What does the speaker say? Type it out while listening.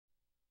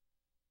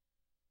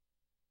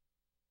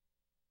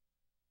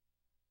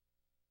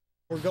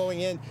We're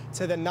going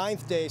into the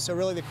 9th day, so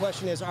really the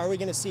question is, are we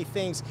going to see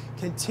things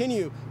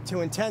continue to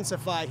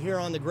intensify here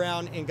on the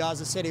ground in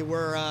Gaza City?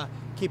 We're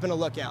keeping a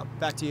lookout.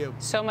 Back to you.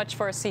 So much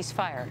for a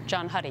ceasefire.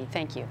 John Huddy,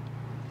 thank you.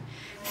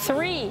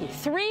 Three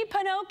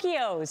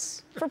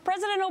Pinocchios for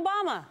President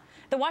Obama.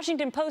 The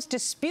Washington Post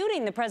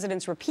disputing the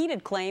president's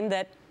repeated claim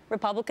that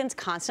Republicans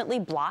constantly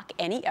block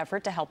any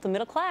effort to help the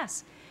middle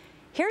class.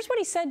 Here's what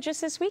he said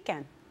just this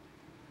weekend.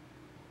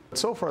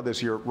 So far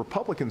this year,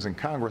 Republicans in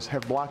Congress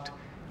have blocked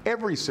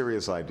every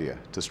serious idea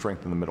to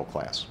strengthen the middle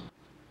class.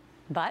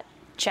 But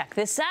check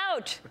this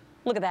out.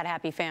 Look at that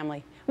happy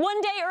family.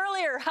 One day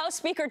earlier, House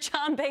Speaker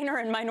John Boehner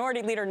and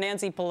Minority Leader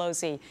Nancy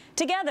Pelosi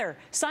together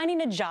signing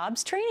a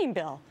jobs training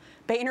bill.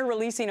 Boehner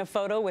releasing a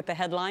photo with the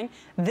headline,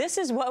 "This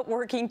is what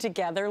working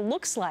together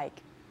looks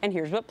like." And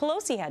here's what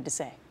Pelosi had to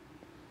say.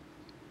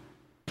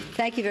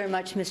 Thank you very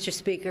much, Mr.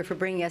 Speaker, for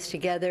bringing us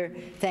together.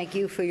 Thank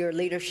you for your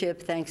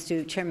leadership. Thanks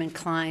to Chairman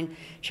Klein,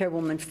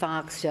 Chairwoman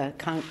Fox,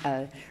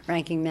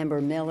 Ranking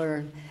Member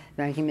Miller,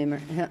 Ranking Member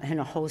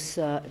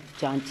Hinojosa,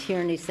 John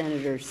Tierney,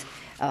 Senators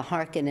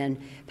Harkin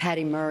and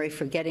Patty Murray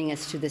for getting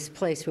us to this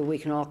place where we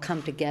can all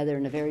come together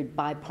in a very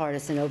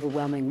bipartisan,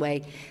 overwhelming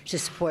way to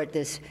support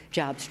this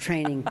jobs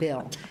training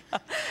bill.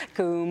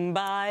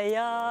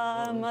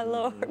 Kumbaya, my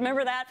Lord.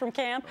 Remember that from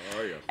camp?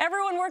 Oh, yeah.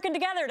 Everyone working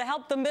together to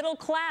help the middle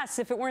class.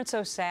 If it weren't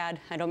so sad,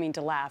 I don't mean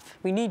to laugh.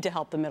 We need to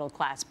help the middle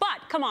class.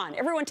 But, come on,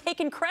 everyone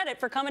taking credit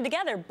for coming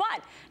together.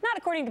 But not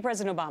according to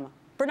President Obama.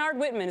 Bernard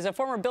Whitman is a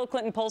former Bill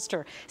Clinton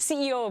pollster,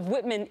 CEO of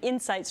Whitman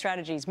Insight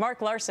Strategies.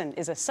 Mark Larson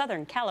is a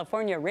Southern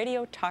California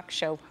radio talk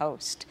show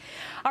host.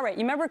 All right,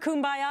 you remember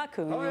Kumbaya?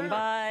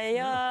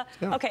 Kumbaya.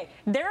 Yeah. Okay,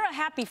 they're a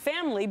happy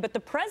family, but the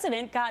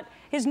president got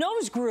his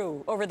nose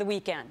grew over the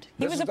weekend.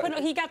 He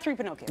got 3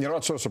 Pinocchios. You know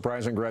what's so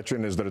surprising,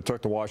 Gretchen, is that it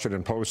took the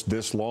Washington Post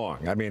this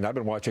long. I mean, I've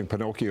been watching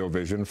Pinocchio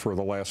Vision for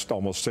the last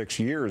almost 6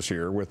 years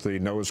here with the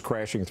nose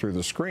crashing through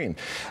the screen.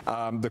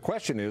 The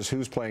question is,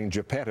 who's playing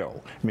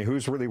Geppetto? I mean,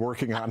 who's really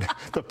working on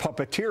the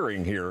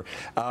puppeteering here?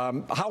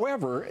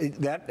 However,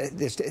 that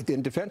is,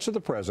 in defense of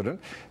the president,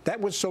 that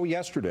was so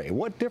yesterday.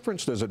 What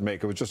difference does it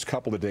make? It was just a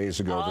couple of days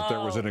ago that there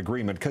was an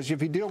agreement. Because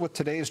if you deal with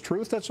today's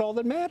truth, that's all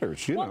that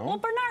matters, you know. Well,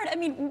 Bernard, I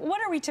mean,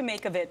 what are we to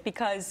make of it?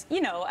 Because, you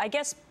know, I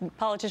guess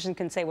politicians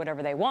can say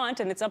whatever they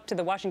want, and it's up to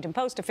the Washington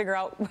Post to figure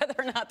out whether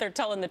or not they're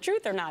telling the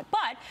truth or not.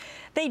 But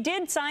they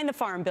did sign the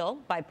Farm Bill,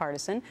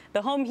 bipartisan,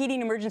 the Home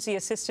Heating Emergency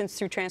Assistance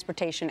Through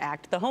Transportation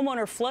Act, the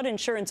Homeowner Flood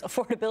Insurance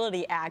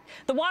Affordability Act,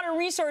 the Water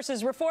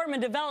Resources Reform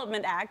and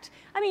Development Act.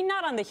 I mean,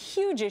 not on the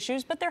huge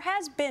issues, but there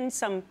has been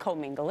some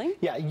commingling.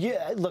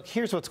 Yeah, look,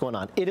 here's what's going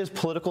on. It is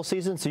political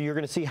season, so you're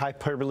going to see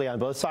hyperbole on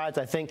both sides.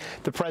 I think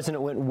the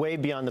president went way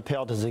beyond the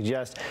pale to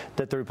suggest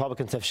that the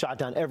Republicans have shot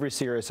down every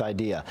serious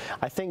idea.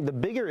 I think the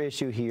bigger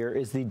issue here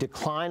is the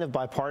decline of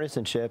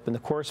bipartisanship and the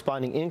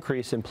corresponding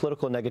increase in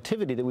political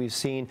negativity that we've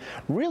seen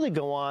really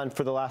go on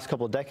for the last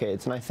couple of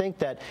decades. And I think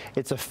that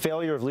it's a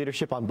failure of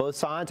leadership on both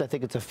sides. I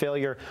think it's a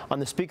failure on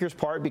the speaker's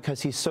part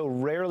because he so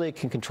rarely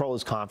can control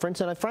his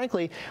conference. And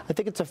frankly, I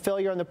think it's a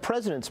failure on the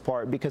president's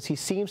part because he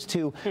seems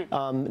to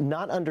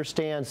not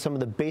understand some of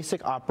the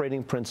basic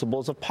operating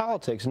principles of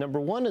politics. Number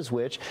one is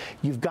which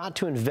you've got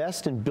to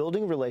invest in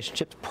building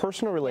relationships,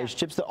 personal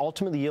relationships that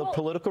ultimately yield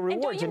political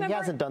rewards, and he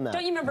hasn't done that.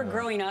 Don't you remember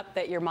growing up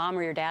that your mom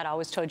or your dad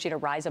always told you to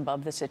rise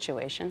above the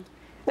situation?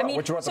 Well,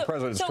 which is what the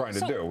president's trying to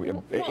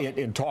do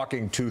in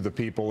talking to the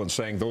people and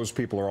saying those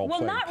people are all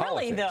playing politics. Well,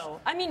 not really, though.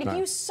 I mean, if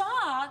you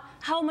saw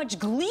how much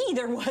glee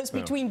there was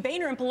between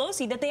Boehner and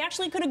Pelosi, that they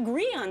actually could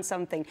agree on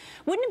something.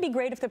 Wouldn't it be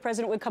great if the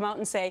president would come out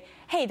and say,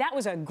 hey, that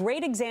was a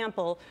great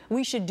example.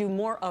 We should do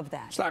more of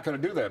that? It's not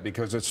going to do that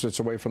because it's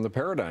away from the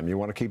paradigm. You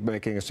want to keep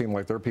making it seem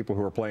like there are people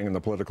who are playing in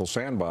the political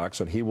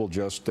sandbox, and he will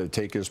just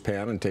take his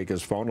pen and take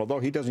his phone, although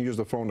he doesn't use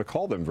the phone to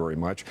call them very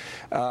much.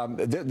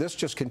 This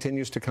just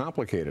continues to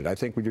complicate it. I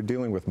think when you're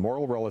dealing with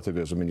moral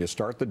relativism and you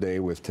start the day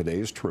with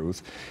today's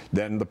truth,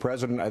 then the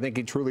president, I think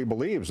he truly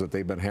believes that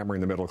they've been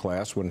hammering the middle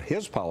class when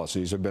his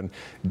policies have been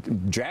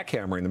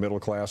jackhammering the middle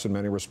class in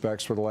many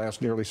respects for the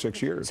last nearly 6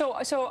 years.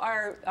 So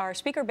are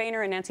Speaker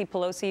Boehner and Nancy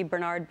Pelosi,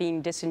 Bernard,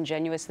 being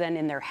disingenuous then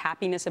in their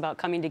happiness about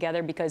coming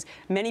together? Because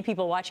many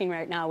people watching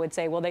right now would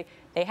say, well, they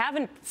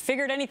haven't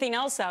figured anything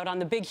else out on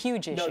the big,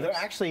 huge issues. No, they're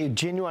actually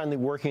genuinely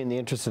working in the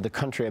interest of the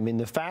country. I mean,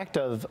 the fact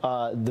of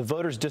the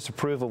voters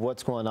disapprove of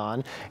what's going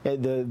on.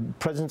 The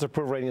president's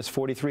approval rating is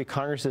 43.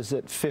 Congress is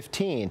at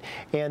 15.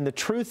 And the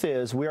truth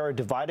is, we are a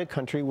divided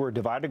country. We're a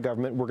divided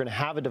government. We're going to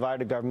have a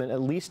divided government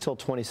at least till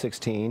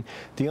 2016.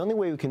 The only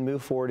way we can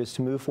move forward is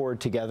to move forward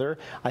together.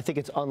 I think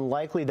it's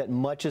unlikely that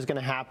much is going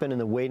to happen in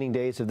the waiting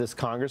days of this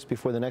Congress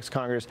before the next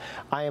Congress.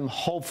 I am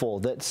hopeful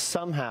that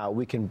somehow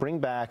we can bring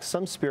back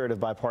some spirit of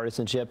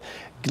bipartisanship.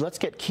 Let's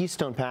get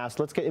Keystone passed.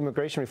 Let's get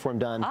immigration reform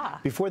done.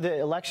 Before the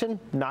election,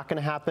 not going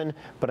to happen,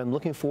 but I'm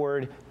looking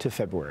forward to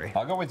February.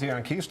 I'll go with you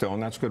on Keystone.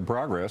 That's good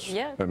progress.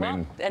 Yeah, I mean,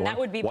 and that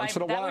would be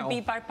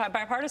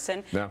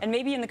bipartisan. Yeah. And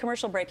maybe in the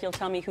commercial break, you'll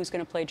tell me who's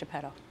going to play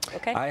Geppetto.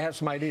 Okay? I have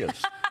some ideas.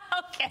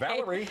 Okay.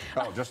 Valerie.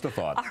 Oh, just a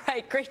thought. All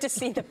right. Great to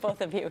see the both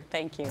of you.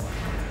 Thank you.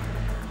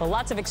 Well,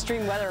 lots of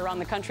extreme weather around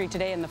the country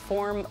today in the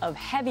form of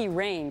heavy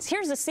rains.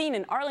 Here's the scene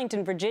in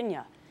Arlington,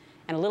 Virginia.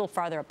 And a little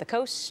farther up the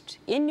coast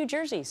in New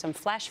Jersey, some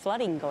flash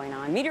flooding going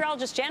on.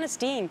 Meteorologist Janice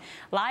Dean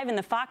live in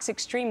the Fox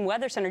Extreme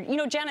Weather Center. You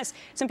know, Janice,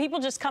 some people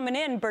just coming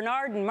in,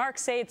 Bernard and Mark,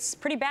 say it's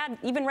pretty bad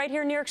even right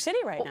here in New York City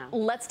right now.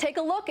 Let's take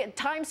a look at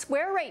Times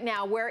Square right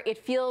now, where it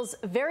feels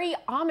very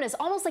ominous,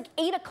 almost like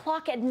 8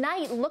 o'clock at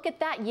night. Look at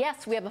that.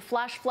 Yes, we have a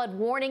flash flood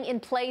warning in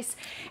place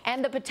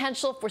and the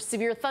potential for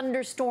severe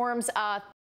thunderstorms